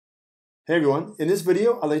Hey everyone, in this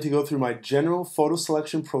video I'd like to go through my general photo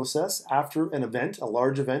selection process after an event, a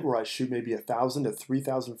large event where I shoot maybe 1,000 to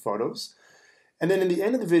 3,000 photos. And then in the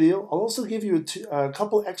end of the video, I'll also give you a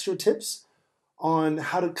couple extra tips on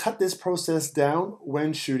how to cut this process down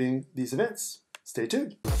when shooting these events. Stay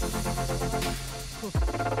tuned.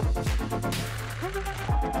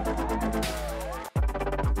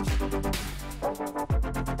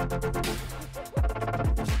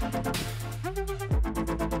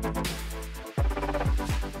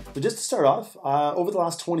 So just to start off, over the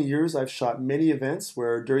last 20 years, I've shot many events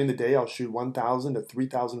where during the day I'll shoot 1,000 to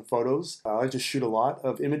 3,000 photos. I like to shoot a lot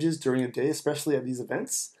of images during a day, especially at these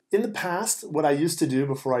events. In the past, what I used to do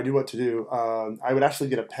before I knew what to do, I would actually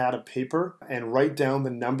get a pad of paper and write down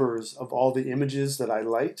the numbers of all the images that I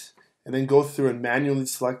liked, and then go through and manually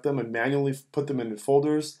select them and manually put them into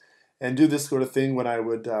folders, and do this sort of thing when I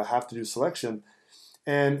would have to do selection.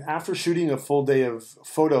 And after shooting a full day of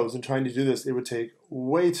photos and trying to do this, it would take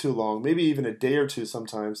way too long, maybe even a day or two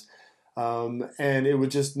sometimes. And it would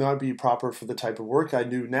just not be proper for the type of work I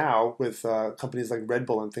do now with companies like Red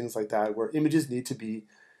Bull and things like that, where images need to be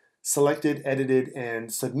selected, edited,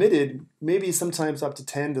 and submitted maybe sometimes up to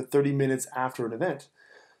 10 to 30 minutes after an event.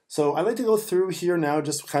 So I like to go through here now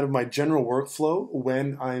just kind of my general workflow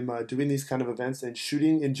when I'm doing these kind of events and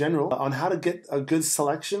shooting in general on how to get a good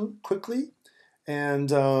selection quickly and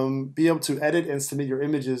be able to edit and submit your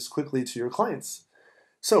images quickly to your clients.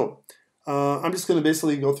 So I'm just going to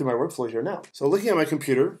basically go through my workflow here now. So looking at my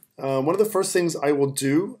computer, one of the first things I will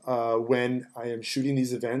do when I am shooting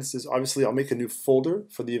these events is obviously I'll make a new folder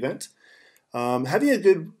for the event. Having a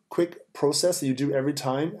good quick process that you do every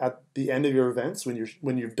time at the end of your events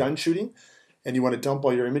when you've done shooting and you want to dump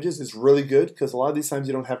all your images is really good, because a lot of these times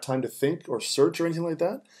you don't have time to think or search or anything like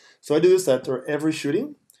that. So I do this after every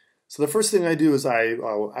shooting. So the first thing I do is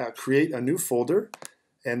I'll create a new folder,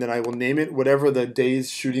 and then I will name it whatever the day's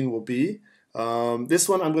shooting will be. This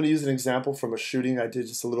one I'm going to use an example from a shooting I did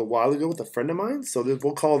just a little while ago with a friend of mine. So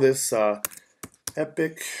we'll call this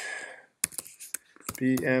Epic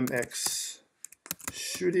BMX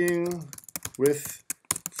Shooting with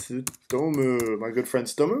Tsutomu, my good friend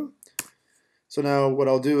Tsutomu. So now what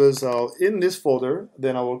I'll do is in this folder,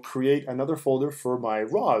 then I will create another folder for my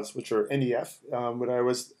RAWs, which are NEF, what I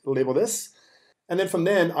always label this. And then from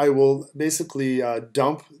then, I will basically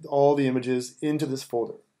dump all the images into this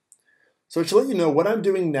folder. So to let you know what I'm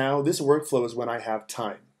doing now, this workflow is when I have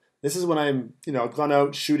time. This is when I'm, I've gone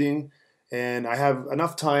out shooting and I have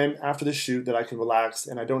enough time after the shoot that I can relax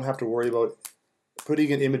and I don't have to worry about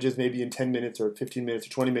putting in images maybe in 10 minutes or 15 minutes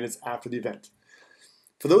or 20 minutes after the event.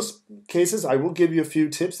 For those cases, I will give you a few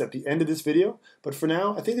tips at the end of this video, but for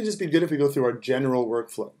now, I think it'd just be good if we go through our general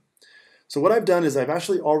workflow. So what I've done is I've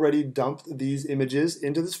actually already dumped these images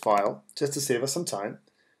into this file just to save us some time.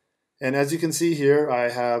 And as you can see here, I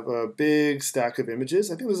have a big stack of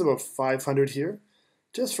images. I think there's about 500 here,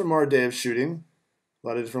 just from our day of shooting. A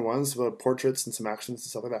lot of different ones, about portraits and some actions and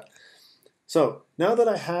stuff like that. So now that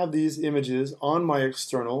I have these images on my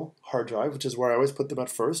external hard drive, which is where I always put them at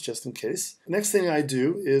first, just in case, the next thing I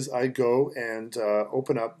do is I go and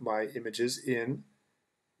open up my images in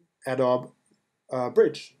Adobe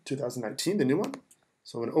Bridge 2019, the new one.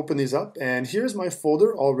 So I'm going to open these up, and here's my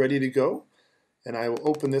folder all ready to go. And I will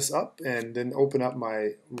open this up and then open up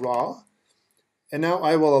my RAW. And now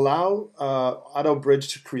I will allow Adobe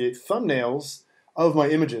Bridge to create thumbnails of my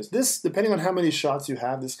images. This, depending on how many shots you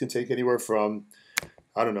have, this can take anywhere from,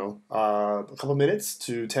 I don't know, a couple minutes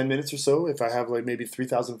to 10 minutes or so if I have like maybe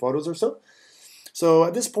 3,000 photos or so. So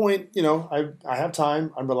at this point, I have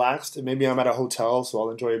time, I'm relaxed, and maybe I'm at a hotel, so I'll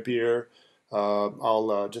enjoy a beer.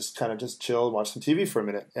 I'll just chill, watch some TV for a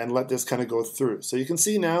minute, and let this kind of go through. So you can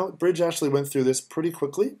see now, Bridge actually went through this pretty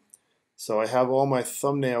quickly. So I have all my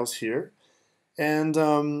thumbnails here. And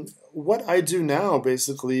what I do now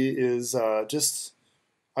basically is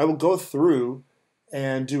I will go through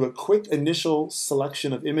and do a quick initial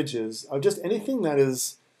selection of images of just anything that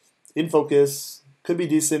is in focus, could be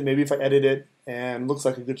decent, maybe if I edit it, and looks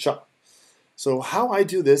like a good shot. So how I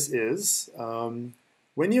do this is,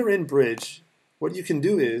 when you're in Bridge, what you can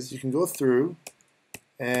do is you can go through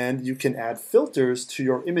and you can add filters to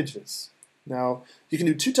your images. Now, you can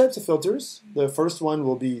do two types of filters. The first one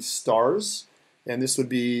will be stars, and this would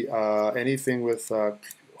be anything with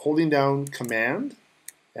holding down Command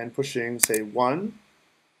and pushing, say, 1,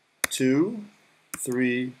 2,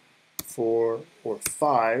 3, 4, or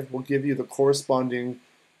 5 will give you the corresponding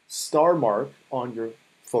star mark on your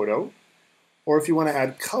photo. Or if you want to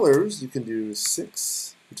add colors, you can do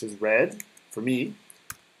 6, which is red for me,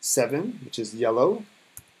 7, which is yellow,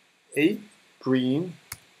 8, green,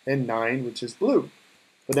 and 9, which is blue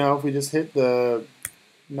But now if we just hit the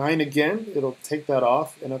 9 again, it'll take that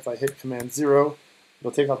off, and if I hit Command 0,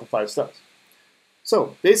 it'll take off the 5 stars.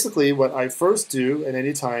 So basically what I first do at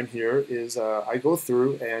any time here is I go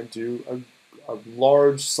through and do a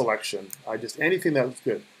large selection. Anything that looks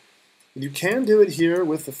good. You can do it here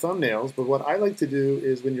with the thumbnails, but what I like to do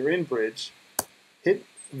is when you're in Bridge, hit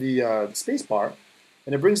the space bar,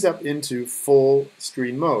 and it brings it up into full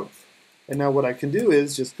screen mode. And now what I can do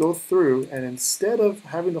is just go through, and instead of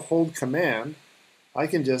having to hold Command, I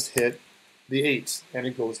can just hit the 8, and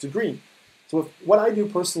it goes to green. So what I do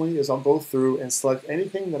personally is I'll go through and select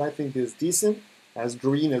anything that I think is decent as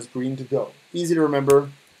green to go. Easy to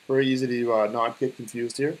remember, very easy to not get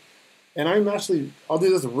confused here. And I'll do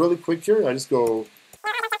this really quick here. I just go.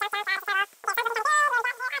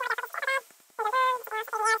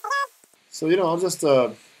 So, I'll just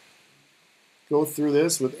go through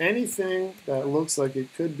this with anything that looks like it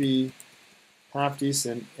could be half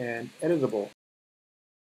decent and editable.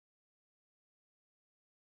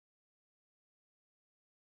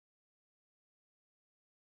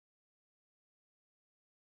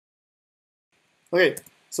 Okay,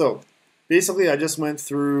 so basically I just went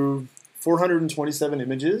through 427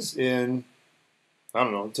 images in, I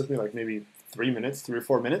don't know, it took me like maybe 3 or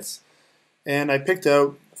 4 minutes. And I picked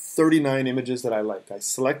out 39 images that I liked. I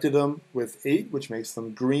selected them with 8, which makes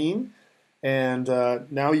them green. And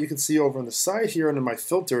now you can see over on the side here under my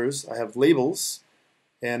filters, I have labels,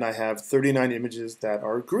 and I have 39 images that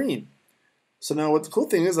are green. So now what the cool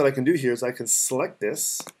thing is that I can do here is I can select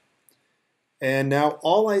this, and now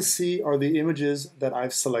all I see are the images that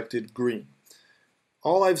I've selected green.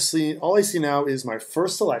 All I see now is my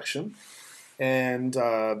first selection, and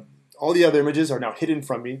all the other images are now hidden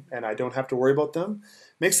from me, and I don't have to worry about them.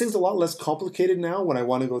 Makes things a lot less complicated now when I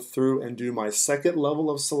want to go through and do my second level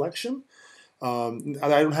of selection. I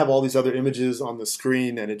don't have all these other images on the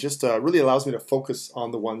screen, and it just really allows me to focus on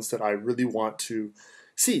the ones that I really want to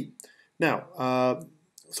see. Now,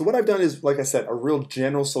 so what I've done is, like I said, a real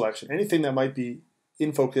general selection. Anything that might be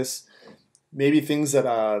in focus, maybe things that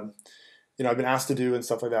I've been asked to do and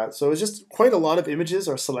stuff like that. So it's just quite a lot of images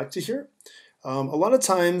are selected here. A lot of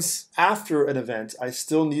times after an event, I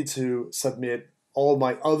still need to submit all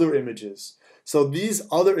my other images. So these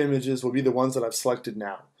other images will be the ones that I've selected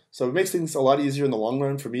now. So it makes things a lot easier in the long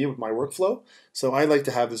run for me with my workflow. So I like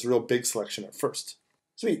to have this real big selection at first.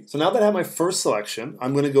 Sweet. So now that I have my first selection,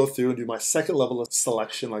 I'm going to go through and do my second level of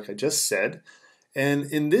selection like I just said. And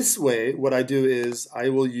in this way, what I do is I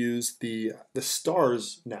will use the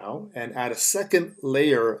stars now and add a second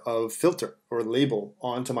layer of filter or label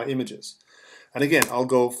onto my images. And again, I'll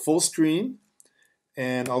go full screen,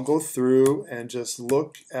 and I'll go through and just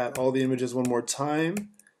look at all the images one more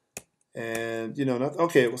time. And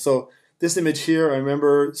okay, so this image here, I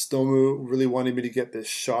remember Stomu really wanted me to get this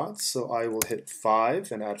shot, so I will hit 5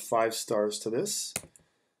 and add 5 stars to this.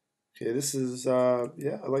 Okay, this is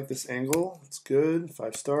yeah, I like this angle. It's good.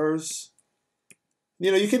 5 stars.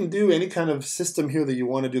 You can do any kind of system here that you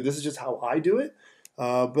want to do. This is just how I do it.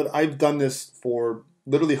 But I've done this for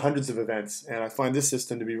literally hundreds of events, and I find this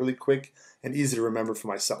system to be really quick and easy to remember for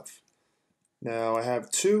myself. Now I have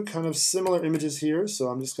 2 kind of similar images here, so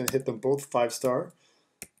I'm just going to hit them both 5-star.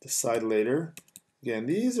 Decide later. Again,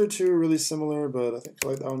 these are 2 really similar, but I think I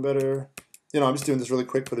like that one better. I'm just doing this really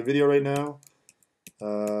quick for the video right now.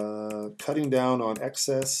 Cutting down on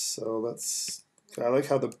excess, so I like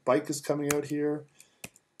how the bike is coming out here.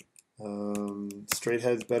 Straight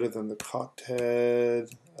head's better than the cocked head.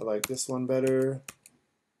 I like this one better.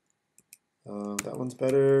 That one's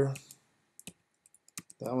better.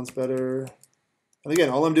 That one's better. And again,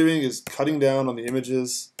 all I'm doing is cutting down on the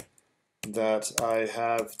images that I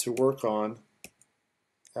have to work on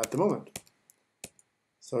at the moment.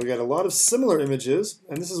 So we got a lot of similar images,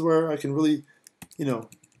 and this is where I can really,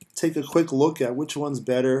 take a quick look at which one's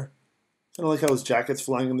better. Kind of like how his jacket's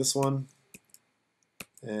flying in this one.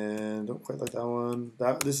 And don't quite like that one.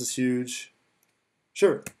 This is huge.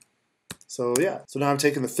 Sure. So yeah, so now I'm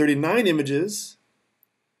taking the 39 images.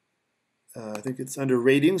 I think it's under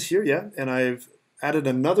ratings here, yeah, and I've added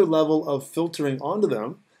another level of filtering onto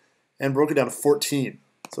them and broke it down to 14.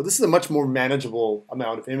 So this is a much more manageable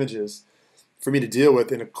amount of images for me to deal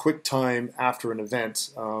with in a quick time after an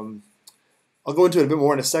event. I'll go into it a bit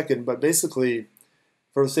more in a second, but basically,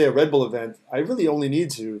 for say a Red Bull event, I really only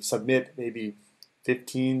need to submit maybe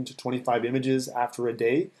 15 to 25 images after a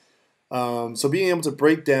day. So being able to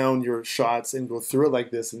break down your shots and go through it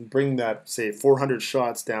like this and bring that, say, 400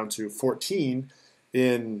 shots down to 14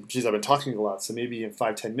 in, geez, I've been talking a lot, so maybe in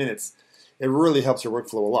 5-10 minutes, it really helps your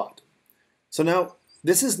workflow a lot. So now,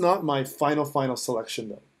 this is not my final selection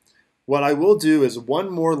though. What I will do is one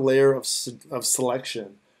more layer of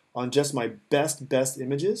selection on just my best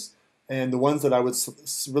images and the ones that I would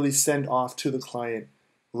really send off to the client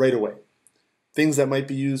right away. Things that might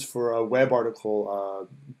be used for a web article,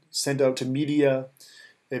 sent out to media.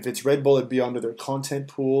 If it's Red Bull, it'd be under their content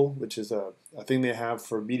pool, which is a thing they have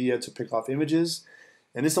for media to pick off images.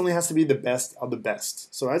 And this only has to be the best of the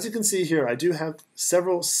best. So as you can see here, I do have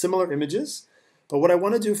several similar images. But what I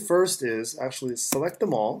want to do first is actually select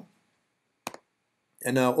them all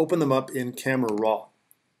and now open them up in Camera Raw.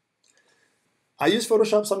 I use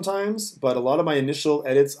Photoshop sometimes, but a lot of my initial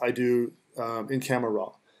edits I do in Camera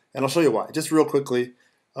Raw. And I'll show you why, just real quickly.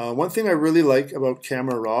 One thing I really like about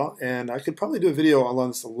Camera Raw, and I could probably do a video on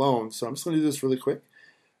this alone, so I'm just going to do this really quick,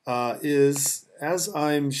 is as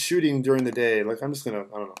I'm shooting during the day, like I'm just going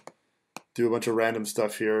to, I don't know, do a bunch of random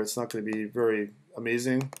stuff here. It's not going to be very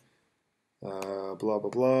amazing. Blah, blah,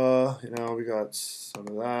 blah. You know, we got some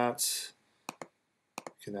of that.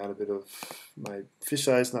 Can add a bit of my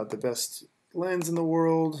fisheye, not the best lens in the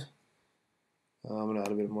world. I'm going to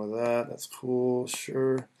add a bit more of that. That's cool,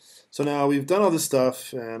 sure. So now we've done all this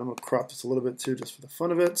stuff, and I'm going to crop this a little bit too, just for the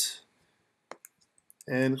fun of it.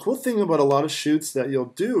 And the cool thing about a lot of shoots that you'll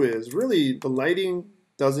do is really the lighting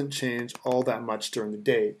doesn't change all that much during the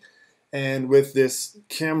day. And with this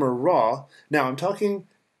Camera Raw, now I'm talking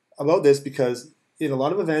about this because in a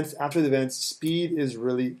lot of events, after the events, speed is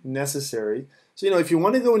really necessary. So, you know, if you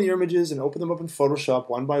want to go into your images and open them up in Photoshop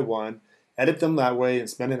one by one, edit them that way and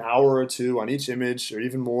spend an hour or two on each image, or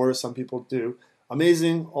even more, some people do,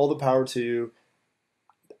 amazing, all the power to you.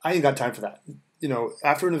 I ain't got time for that. You know,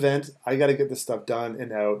 after an event, I got to get this stuff done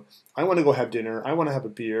and out. I want to go have dinner. I want to have a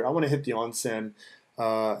beer. I want to hit the onsen.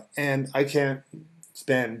 And I can't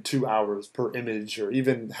spend 2 hours per image or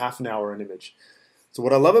even half an hour an image. So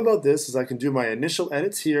what I love about this is I can do my initial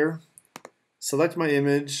edits here, select my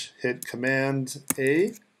image, hit Command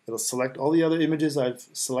A. It'll select all the other images I've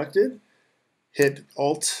selected. Hit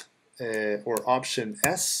Alt or Option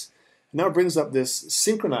S. Now it brings up this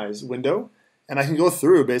synchronize window, and I can go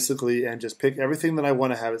through basically and just pick everything that I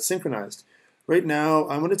want to have it synchronized. Right now,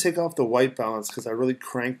 I'm going to take off the white balance because I really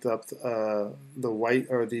cranked up the white,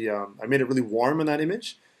 or I made it really warm in that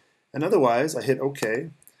image. And otherwise, I hit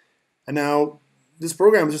OK. And now this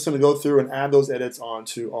program is just going to go through and add those edits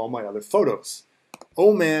onto all my other photos.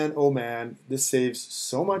 Oh man, this saves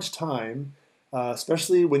so much time.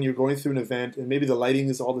 Especially when you're going through an event and maybe the lighting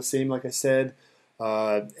is all the same, like I said,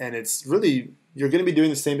 and it's really, you're going to be doing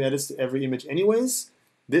the same edits to every image anyways.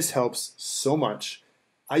 This helps so much.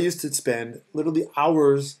 I used to spend literally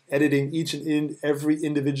hours editing each and every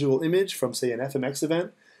individual image from, say, an FMX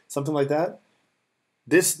event, something like that.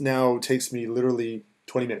 This now takes me literally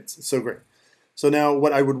 20 minutes. It's so great. So now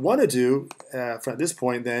what I would want to do at this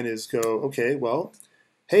point then is go, okay, well,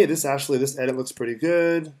 hey, this edit looks pretty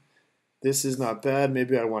good. This is not bad.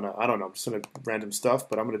 Maybe I want to, I don't know, I'm just going to random stuff,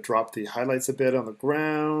 but I'm going to drop the highlights a bit on the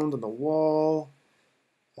ground, on the wall.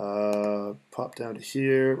 Pop down to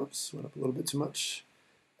here. Whoops, went up a little bit too much.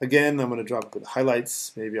 Again, I'm going to drop a bit of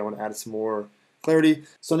highlights. Maybe I want to add some more clarity.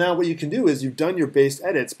 So now what you can do is you've done your base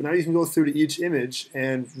edits, but now you can go through to each image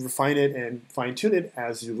and refine it and fine tune it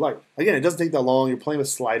as you like. Again, it doesn't take that long. You're playing with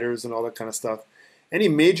sliders and all that kind of stuff. Any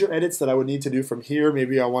major edits that I would need to do from here,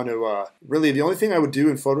 maybe I want to, really the only thing I would do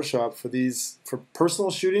in Photoshop for personal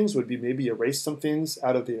shootings would be maybe erase some things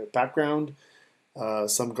out of the background,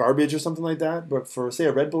 some garbage or something like that. But for, say,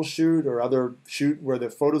 a Red Bull shoot or other shoot where the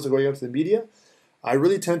photos are going out to the media, I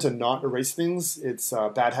really tend to not erase things. It's a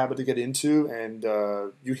bad habit to get into, and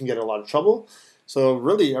you can get in a lot of trouble. So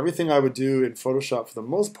really, everything I would do in Photoshop for the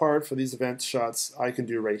most part for these event shots, I can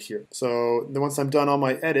do right here. So then once I'm done all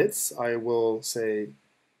my edits, I will say,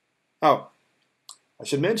 oh, I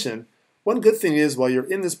should mention, one good thing is while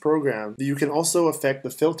you're in this program, you can also affect the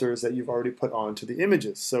filters that you've already put onto the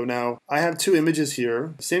images. So now I have two images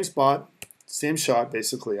here, same spot, same shot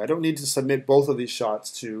basically. I don't need to submit both of these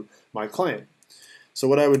shots to my client. So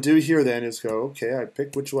what I would do here then is go, okay, I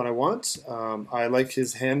pick which one I want. I like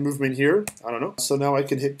his hand movement here. I don't know. So now I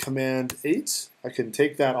can hit Command 8. I can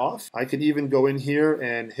take that off. I could even go in here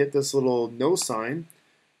and hit this little no sign,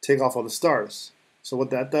 take off all the stars. So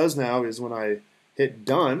what that does now is when I hit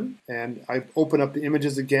done and I open up the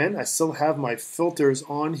images again, I still have my filters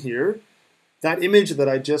on here. That image that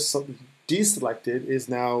I just deselected is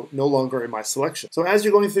now no longer in my selection. So as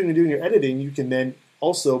you're going through and doing your editing, you can then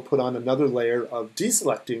also put on another layer of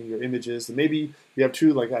deselecting your images. And maybe you have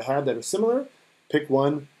two like I had that are similar. Pick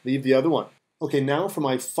one, leave the other one. Okay, now for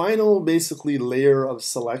my final basically layer of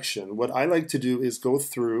selection, what I like to do is go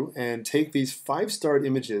through and take these 5-starred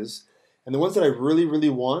images And the ones that I really, really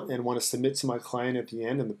want and want to submit to my client at the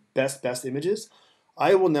end and the best images,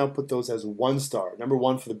 I will now put those as 1 star. Number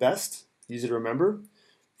 1 for the best, easy to remember.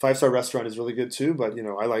 5-star restaurant is really good too, but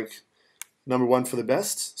I like number 1 for the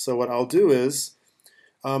best. So what I'll do is,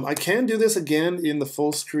 I can do this again in the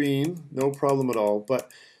full screen, no problem at all.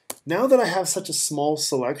 But now that I have such a small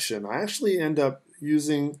selection, I actually end up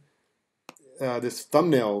using this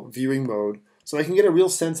thumbnail viewing mode so I can get a real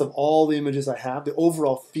sense of all the images I have, the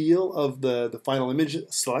overall feel of the final image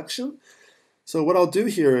selection. So what I'll do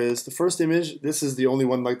here is the first image, this is the only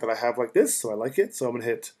one that I have like this, so I like it. So I'm going to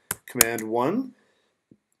hit Command 1.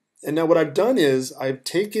 And now what I've done is I've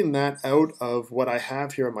taken that out of what I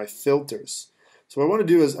have here on my filters. So what I want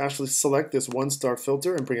to do is actually select this 1-star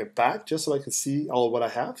filter and bring it back just so I can see all of what I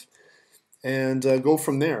have and go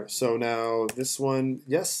from there. So now this one,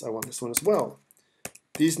 yes, I want this one as well.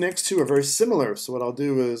 These next two are very similar. So what I'll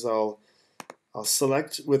do is I'll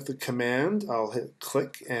select with the command, I'll hit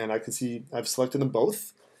click and I can see I've selected them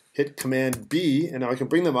both. Hit Command B and now I can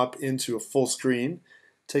bring them up into a full screen.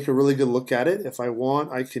 Take a really good look at it. If I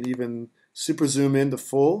want, I can even super zoom in to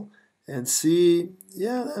full and see,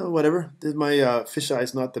 yeah, whatever. My fisheye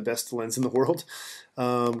is not the best lens in the world.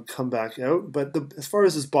 Come back out. But as far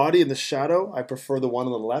as this body and the shadow, I prefer the one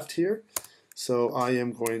on the left here. So I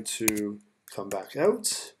am going to come back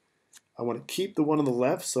out. I want to keep the one on the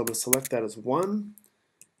left, so I'm going to select that as 1.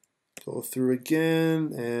 Go through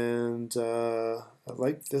again, and I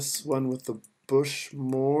like this one with the bush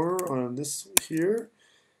more on this here.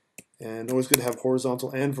 And always good to have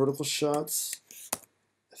horizontal and vertical shots.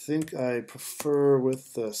 I think I prefer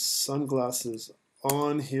with the sunglasses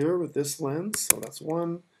on here with this lens. So that's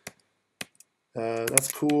 1.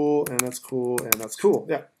 That's cool, and that's cool, and that's cool.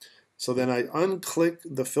 Yeah. So then I unclick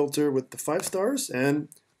the filter with the 5 stars, and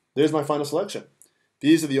there's my final selection.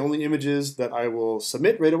 These are the only images that I will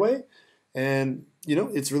submit right away, and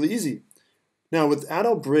it's really easy. Now with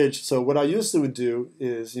Adobe Bridge, so what I usually would do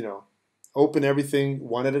is open everything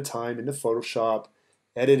one at a time into Photoshop,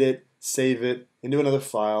 edit it, save it into another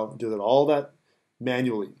file, do all that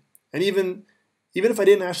manually. And even if I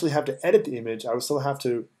didn't actually have to edit the image, I would still have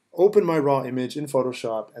to open my raw image in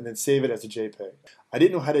Photoshop and then save it as a JPEG. I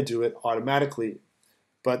didn't know how to do it automatically.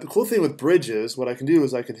 But the cool thing with Bridge is what I can do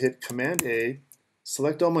is I can hit Command A,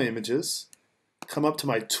 select all my images, come up to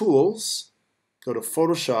my tools, go to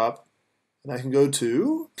Photoshop, and I can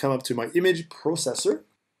come up to my image processor,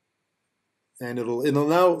 and it'll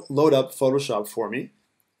now load up Photoshop for me.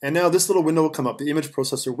 And now this little window will come up, the image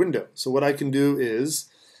processor window. So what I can do is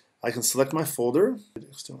I can select my folder,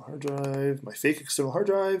 external hard drive, my fake external hard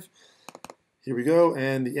drive. Here we go,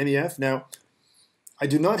 and the NEF. Now, I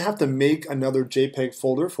do not have to make another JPEG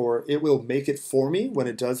folder for it. Will make it for me when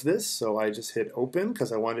it does this. So I just hit open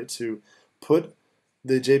because I want it to put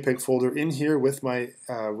the JPEG folder in here with my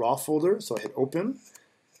raw folder. So I hit open.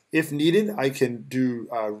 If needed, I can do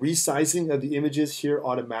resizing of the images here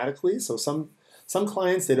automatically. So some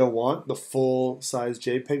clients, they don't want the full size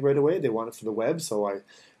JPEG right away. They want it for the web. So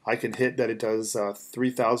I can hit that it does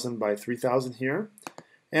 3000 by 3000 here.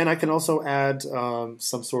 And I can also add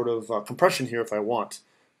some sort of compression here if I want.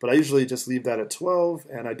 But I usually just leave that at 12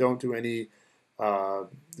 and I don't do any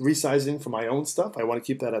resizing for my own stuff. I want to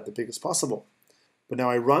keep that at the biggest possible. But now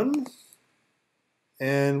I run.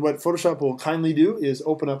 And what Photoshop will kindly do is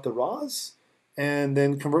open up the RAWs and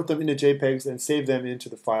then convert them into JPEGs and save them into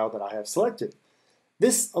the file that I have selected.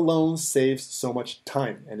 This alone saves so much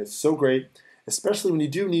time, and it's so great, especially when you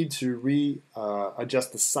do need to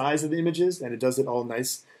adjust the size of the images, and it does it all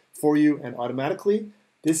nice for you and automatically.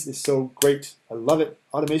 This is so great. I love it.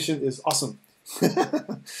 Automation is awesome.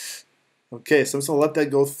 Okay, so I'm just going to let that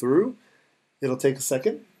go through. It'll take a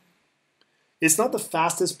second. It's not the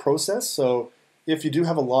fastest process, so if you do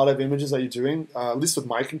have a lot of images that you're doing, at least with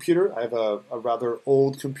my computer, I have a rather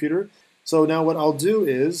old computer. So now what I'll do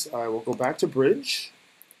is I will go back to Bridge.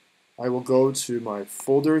 I will go to my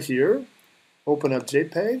folder here, open up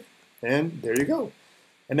JPEG, and there you go.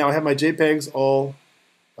 And now I have my JPEGs all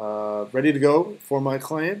ready to go for my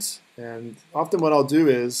client. And often what I'll do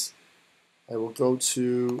is I will go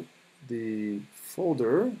to the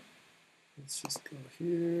folder. Let's just go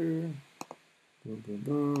here. Boom, boom,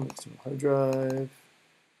 boom, external hard drive.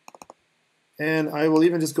 And I will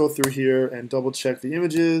even just go through here and double check the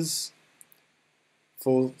images.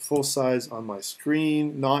 Full size on my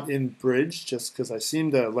screen, not in Bridge, just because I seem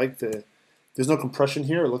to like there's no compression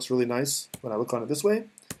here. It looks really nice when I look on it this way.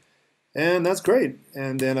 And that's great.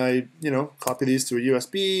 And then I, copy these to a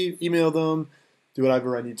USB, email them, do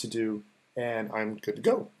whatever I need to do, and I'm good to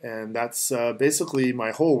go. And that's basically my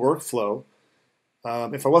whole workflow.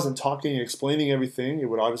 If I wasn't talking and explaining everything, it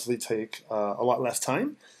would obviously take a lot less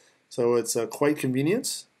time. So it's quite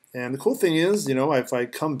convenient. And the cool thing is, if I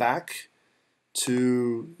come back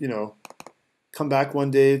to, come back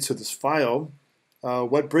one day to this file,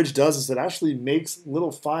 what Bridge does is it actually makes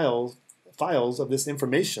little files of this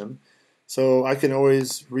information. So I can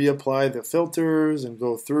always reapply the filters and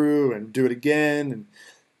go through and do it again. And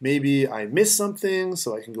maybe I missed something,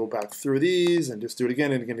 so I can go back through these and just do it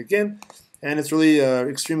again and again and again. And it's really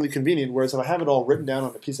extremely convenient. Whereas if I have it all written down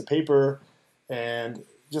on a piece of paper, and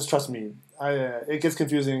just trust me, it gets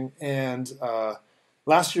confusing. And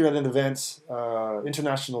last year at an event,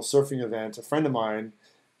 international surfing event, a friend of mine,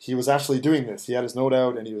 he was actually doing this. He had his note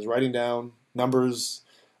out and he was writing down numbers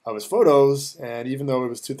of his photos. And even though it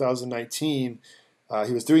was 2019,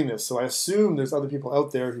 he was doing this. So I assume there's other people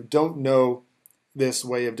out there who don't know this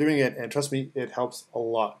way of doing it. And trust me, it helps a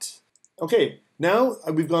lot. Okay, now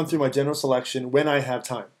we've gone through my general selection when I have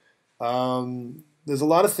time. There's a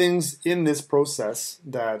lot of things in this process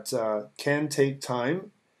that can take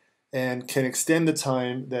time and can extend the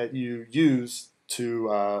time that you use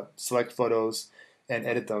to select photos and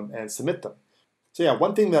edit them and submit them. So yeah,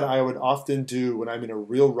 one thing that I would often do when I'm in a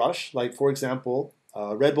real rush, like for example,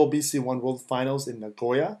 Red Bull BC One World Finals in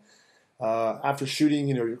Nagoya. After shooting,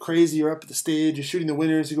 you're crazy, you're up at the stage, you're shooting the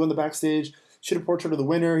winners, you go in the backstage, shoot a portrait of the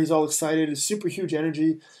winner, he's all excited, it's super huge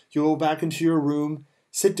energy, you go back into your room,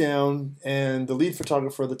 sit down, and the lead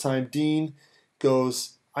photographer at the time, Dean,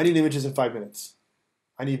 goes, I need images in 5 minutes.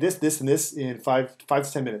 I need this, this, and this in 5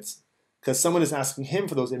 to 10 minutes. Because someone is asking him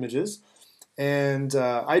for those images, and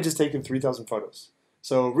I just taken 3,000 photos.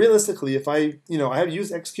 So realistically, if I have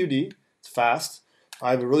used XQD, it's fast,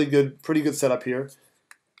 I have a really good, pretty good setup here.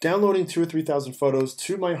 Downloading 2,000 or 3,000 photos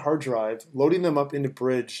to my hard drive, loading them up into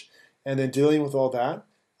Bridge, and then dealing with all that,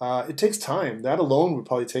 it takes time. That alone would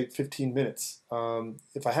probably take 15 minutes.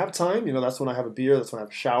 If I have time, that's when I have a beer, that's when I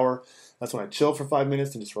have a shower, that's when I chill for 5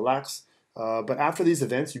 minutes and just relax. But after these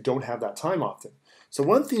events, you don't have that time often. So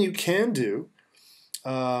one thing you can do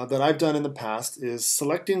that I've done in the past is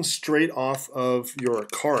selecting straight off of your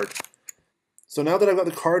card. So now that I've got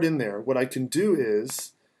the card in there, what I can do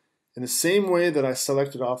is, in the same way that I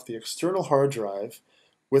selected off the external hard drive,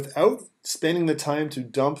 without spending the time to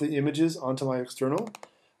dump the images onto my external,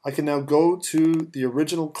 I can now go to the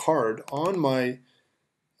original card on my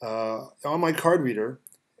card reader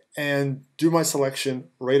and do my selection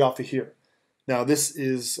right off of here. Now this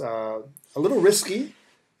is a little risky.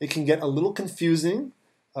 It can get a little confusing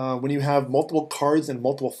when you have multiple cards and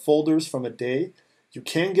multiple folders from a day. You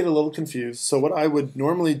can get a little confused. So what I would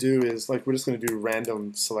normally do is, like, we're just going to do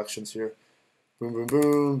random selections here. Boom, boom,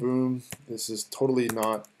 boom, boom. This is totally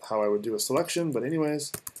not how I would do a selection, but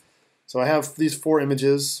anyways. So I have these 4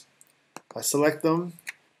 images. I select them.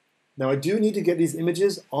 Now I do need to get these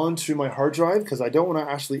images onto my hard drive because I don't want to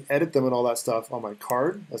actually edit them and all that stuff on my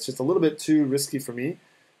card. That's just a little bit too risky for me.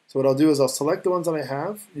 So what I'll do is I'll select the ones that I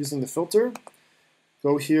have using the filter,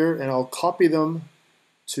 go here, and I'll copy them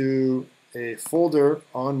to a folder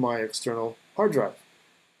on my external hard drive.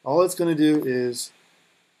 All it's going to do is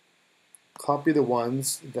copy the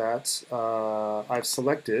ones that I've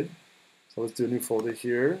selected. So let's do a new folder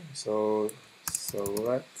here. So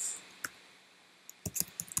select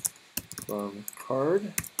from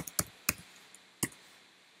card,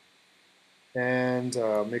 and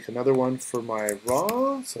make another one for my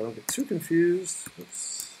raw so I don't get too confused.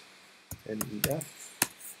 Oops. NEF.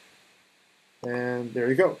 And there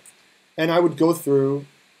you go. And I would go through,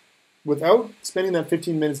 without spending that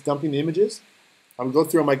 15 minutes dumping the images, I would go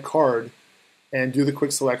through on my card and do the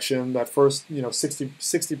quick selection, that first 60%,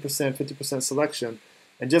 50% selection,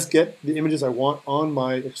 and just get the images I want on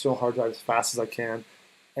my external hard drive as fast as I can,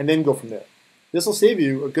 and then go from there. This will save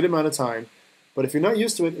you a good amount of time, but if you're not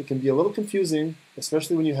used to it, it can be a little confusing,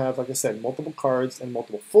 especially when you have, like I said, multiple cards and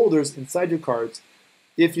multiple folders inside your cards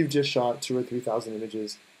if you've just shot 2,000 or 3,000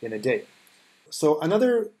 images in a day. So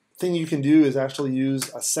another thing you can do is actually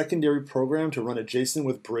use a secondary program to run adjacent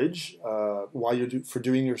with Bridge while you're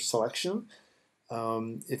doing your selection.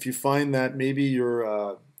 If you find that maybe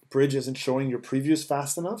your Bridge isn't showing your previews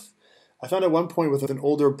fast enough, I found at one point with an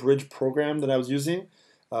older Bridge program that I was using,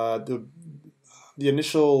 the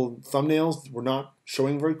initial thumbnails were not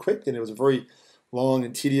showing very quick, and it was very long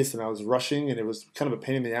and tedious, and I was rushing, and it was kind of a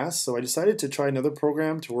pain in the ass. So I decided to try another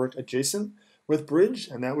program to work adjacent with Bridge,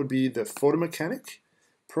 and that would be the Photo Mechanic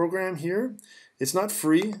program here. It's not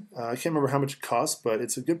free. I can't remember how much it costs, but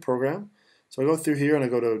it's a good program. So I go through here and I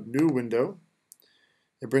go to New Window.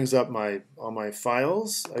 It brings up all my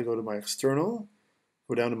files. I go to my external,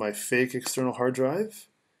 go down to my fake external hard drive,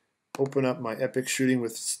 open up my Epic Shooting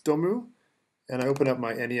with Stomu, and I open up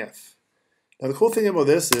my NEF. Now the cool thing about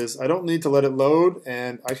this is I don't need to let it load,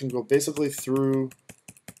 and I can go basically through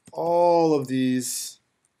all of these,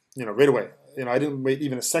 right away. I didn't wait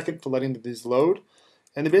even a second for letting these load,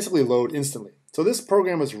 and they basically load instantly. So this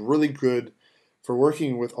program is really good for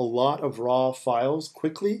working with a lot of raw files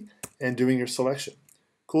quickly and doing your selection.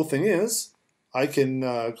 Cool thing is I can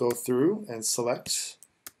go through and select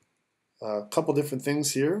a couple different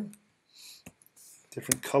things here,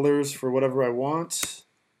 different colors for whatever I want,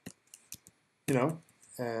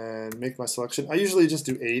 and make my selection. I usually just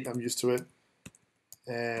do 8, I'm used to it,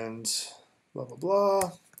 and blah, blah,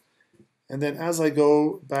 blah. And then as I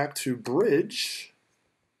go back to Bridge,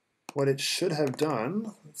 what it should have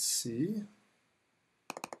done, let's see,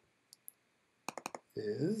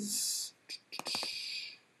 is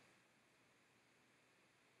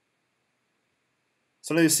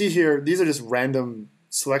so now you see here, these are just random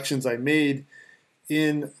selections I made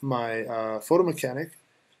in my photo mechanic,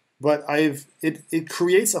 but it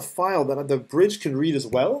creates a file that the Bridge can read as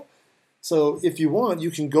well. So if you want,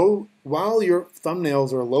 you can go, while your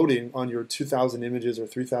thumbnails are loading on your 2,000 images or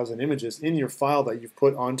 3,000 images in your file that you've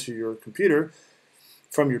put onto your computer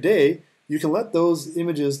from your day, you can let those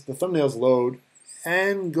images, the thumbnails, load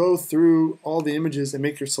and go through all the images and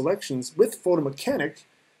make your selections with Photo Mechanic,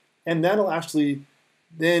 and that'll actually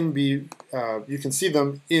then be, you can see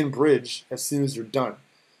them in Bridge as soon as you're done.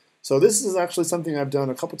 So this is actually something I've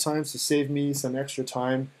done a couple times to save me some extra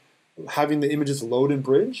time having the images load in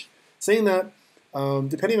Bridge. Saying that,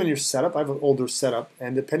 depending on your setup, I have an older setup,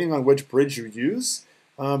 and depending on which Bridge you use,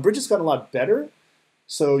 Bridge has gotten a lot better,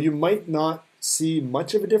 so you might not see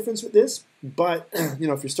much of a difference with this, but if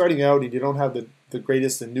you're starting out and you don't have the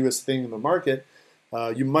greatest and newest thing in the market,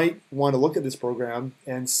 you might want to look at this program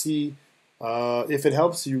and see if it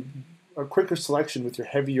helps you a quicker selection with your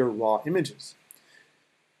heavier raw images.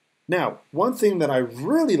 Now, one thing that I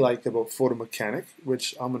really like about Photo Mechanic,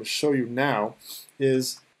 which I'm going to show you now,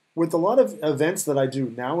 is with a lot of events that I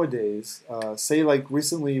do nowadays, say like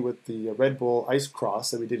recently with the Red Bull Ice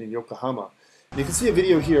Cross that we did in Yokohama, and you can see a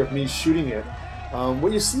video here of me shooting it.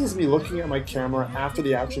 What you see is me looking at my camera after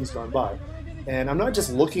the action's gone by. And I'm not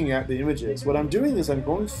just looking at the images. What I'm doing is I'm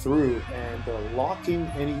going through and locking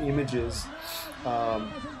any images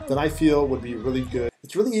that I feel would be really good.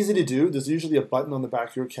 It's really easy to do. There's usually a button on the back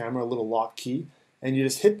of your camera, a little lock key, and you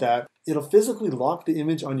just hit that. It'll physically lock the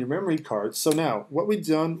image on your memory card. So now, what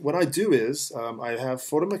I do is, I have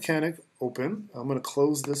Photo Mechanic open. I'm going to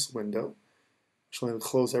close this window. Actually, I'm going to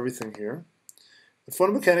close everything here. The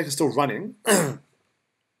Photo Mechanic is still running. I'm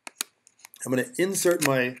going to insert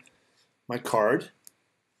my card,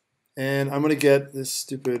 and I'm going to get this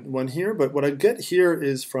stupid one here. But what I get here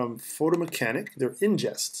is from Photo Mechanic, their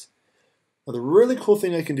ingests. Now, the really cool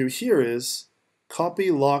thing I can do here is copy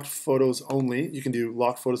locked photos only. You can do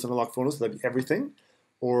locked photos and unlocked photos, that'd be everything,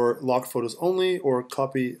 or locked photos only, or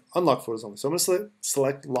copy unlocked photos only. So I'm going to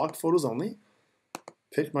select locked photos only,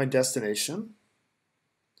 pick my destination,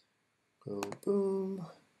 go boom,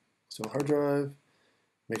 so hard drive,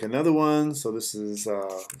 make another one. So this is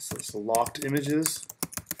locked images,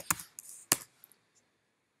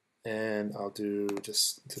 and I'll do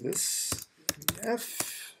just to this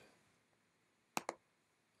F.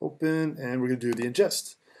 Open, and we're going to do the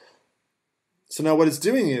ingest. So now what it's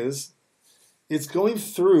doing is it's going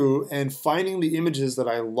through and finding the images that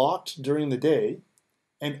I locked during the day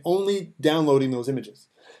and only downloading those images.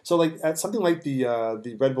 So like at something like the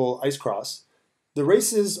Red Bull Ice Cross, the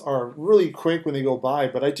races are really quick when they go by,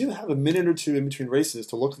 but I do have a minute or two in between races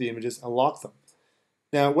to look at the images and lock them.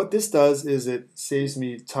 Now what this does is it saves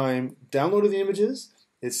me time downloading the images,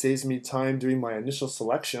 it saves me time doing my initial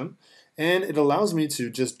selection, and it allows me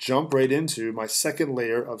to just jump right into my second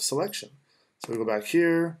layer of selection. So we go back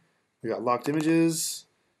here, we got locked images,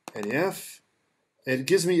 NEF. It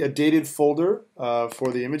gives me a dated folder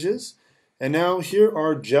for the images. And now here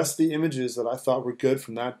are just the images that I thought were good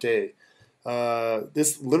from that day.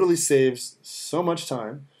 This literally saves so much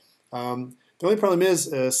time. The only problem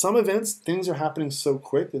is some events, things are happening so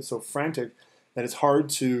quick and so frantic that it's hard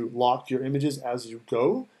to lock your images as you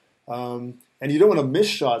go. And you don't want to miss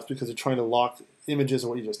shots because you're trying to lock images of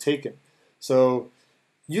what you just taken. So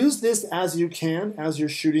use this as you can, as your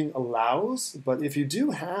shooting allows. But if you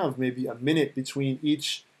do have maybe a minute between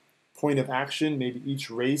each point of action, maybe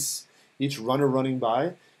each race, each runner running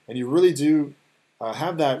by, and you really do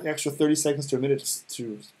have that extra 30 seconds to a minute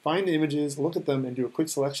to find the images, look at them, and do a quick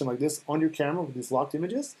selection like this on your camera with these locked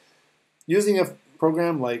images, using a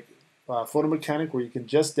program like Photo Mechanic where you can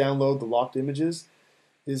just download the locked images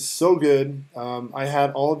is so good. I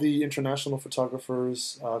had all the international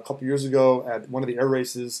photographers a couple years ago at one of the air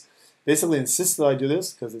races, basically insists that I do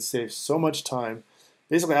this because it saves so much time.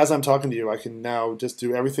 Basically, as I'm talking to you, I can now just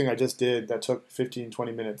do everything I just did that took 15,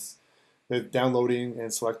 20 minutes with downloading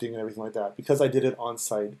and selecting and everything like that because I did it on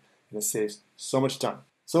site, and it saves so much time.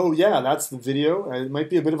 So yeah, that's the video. It might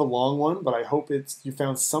be a bit of a long one, but I hope you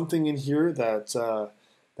found something in here that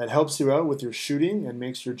that helps you out with your shooting and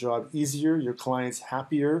makes your job easier, your clients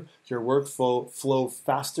happier, your workflow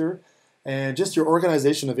faster, and just your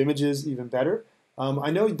organization of images even better.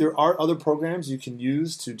 I know there are other programs you can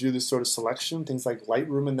use to do this sort of selection. Things like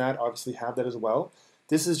Lightroom and that obviously have that as well.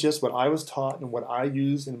 This is just what I was taught and what I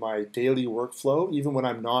use in my daily workflow, even when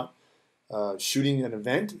I'm not shooting an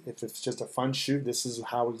event. If it's just a fun shoot, this is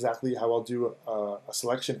exactly how I'll do a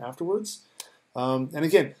selection afterwards. And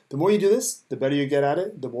again, the more you do this, the better you get at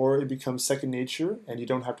it, the more it becomes second nature and you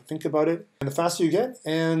don't have to think about it. And the faster you get,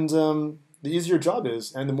 and the easier your job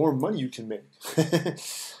is, and the more money you can make.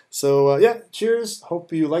 So yeah, cheers.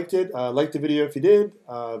 Hope you liked it. Like the video if you did.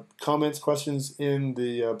 Comments, questions in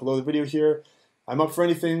the below the video here. I'm up for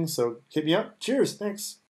anything, so hit me up. Cheers.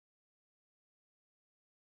 Thanks.